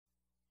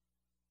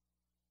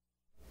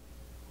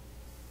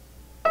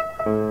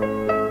As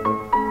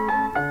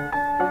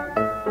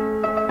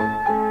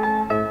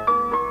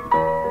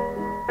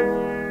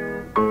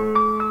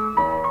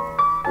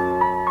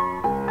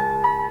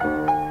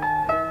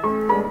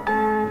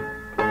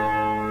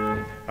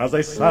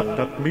I sat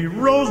at me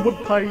rosewood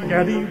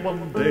piano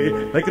one day,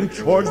 making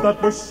chores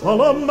that were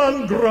solemn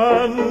and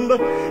grand,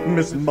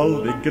 Miss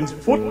Mulligan's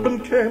footman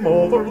came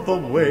over the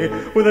way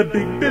with a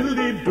big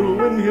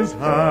billy-do in his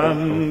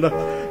hand.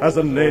 As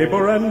a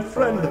neighbour and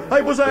friend,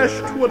 I was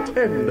asked to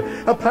attend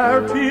a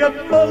party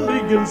at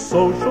Mulligan's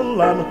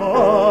social and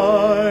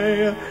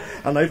high.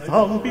 And I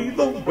found me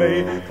the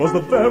way, 'twas the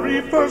very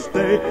first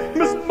day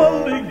Miss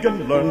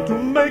Mulligan learned to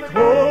make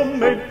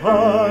homemade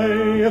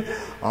pie.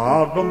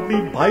 Ah,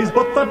 rummy pies,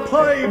 but that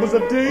pie was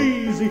a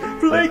daisy,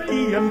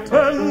 flaky and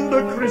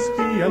tender,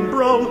 crispy and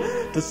brown.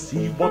 To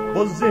see what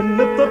was in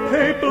it, the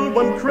people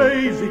went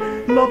crazy.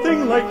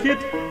 Nothing like it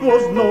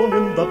was known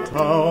in the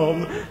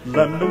town.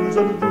 Lemons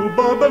and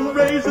rhubarb and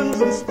raisins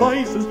and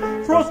spices,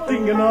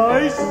 frosting and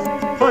ice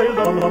piled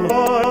on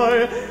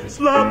high.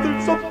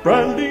 Slathers of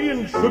brandy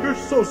and sugar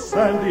so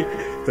sandy,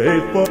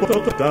 faithful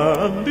to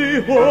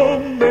dandy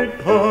homemade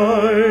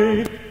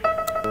pie.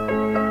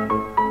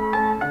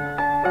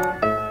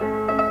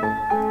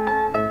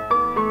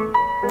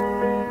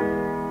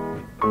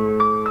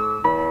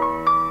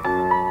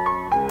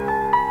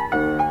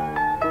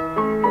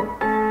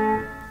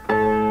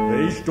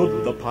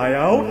 Stood the pie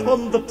out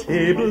on the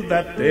table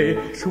that day,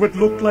 sure it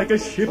looked like a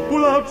ship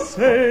without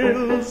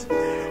sails,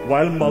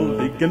 while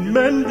Mulligan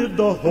mended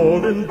a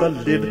hole in the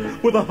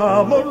lid with a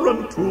hammer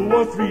and 2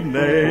 or 3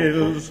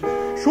 nails.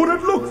 Sure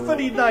it looked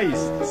very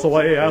nice, so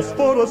I asked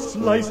for a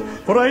slice,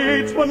 for I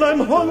eat when I'm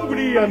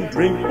hungry and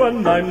drink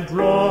when I'm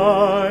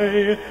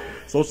dry.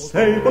 So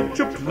say what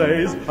you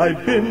please,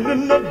 I've been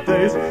in a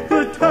daze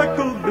till I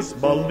tackled Miss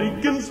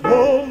Mulligan's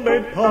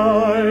homemade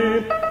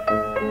pie.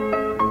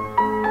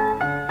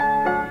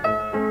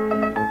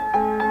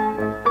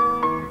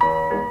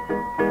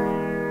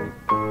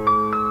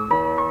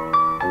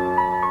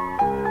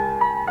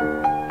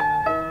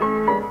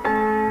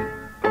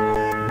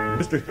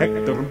 Mr.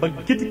 Hector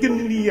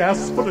McGittigan, he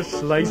asked for a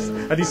slice,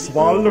 and he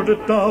swallowed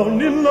it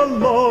down in a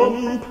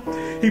lump.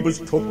 He was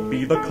took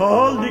by the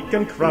colic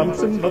and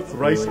cramps in the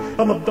thrice,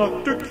 and the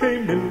doctor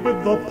came in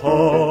with the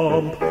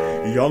pump.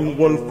 Young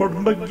Wolford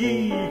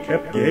McGee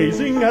kept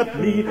gazing at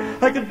me.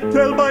 I could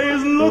tell by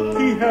his look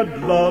he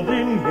had blood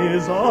in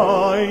his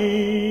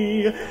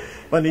eye.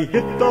 When he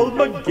hit old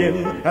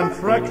McGinn and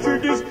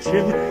fractured his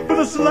chin with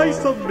a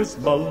slice of Miss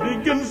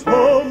Mulligan's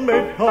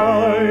homemade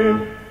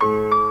pie.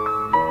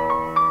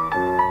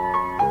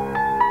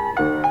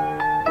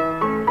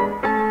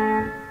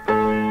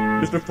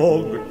 Mr.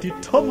 Fogarty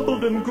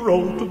tumbled and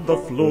groaned to the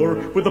floor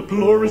with the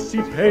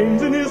pleurisy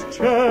pains in his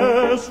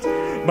chest.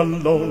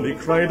 Maloney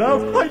cried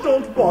out, I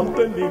don't want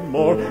any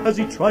more, as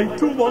he tried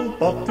to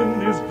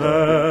unbutton his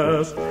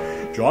vest.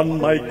 John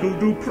Michael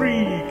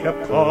Dupree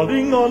kept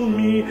calling on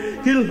me,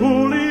 he'll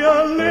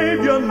Julia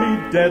leave you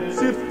me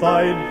debts if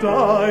I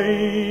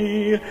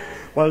die.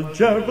 While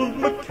Gerald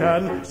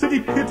McCann said he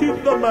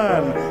pitied the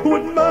man who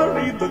had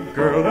married the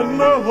girl in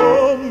the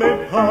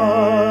homemade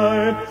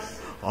pie.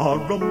 Ah,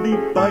 rummy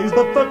pies,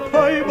 but that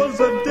pie was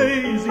a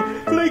daisy,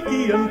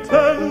 flaky and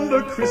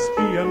tender,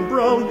 crispy and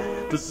brown.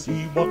 To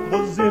see what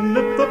was in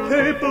it, the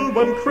people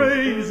went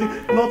crazy.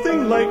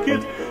 Nothing like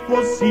it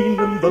was seen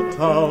in the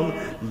town.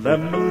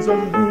 Lemons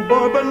and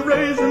rhubarb and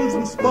raisins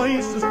and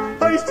spices,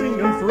 icing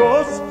and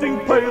frosting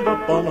piled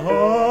up on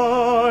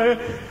high.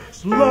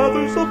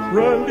 Slathers of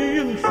brandy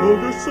and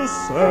sugar so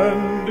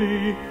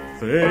sandy,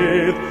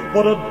 faith,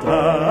 what a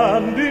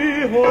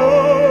dandy!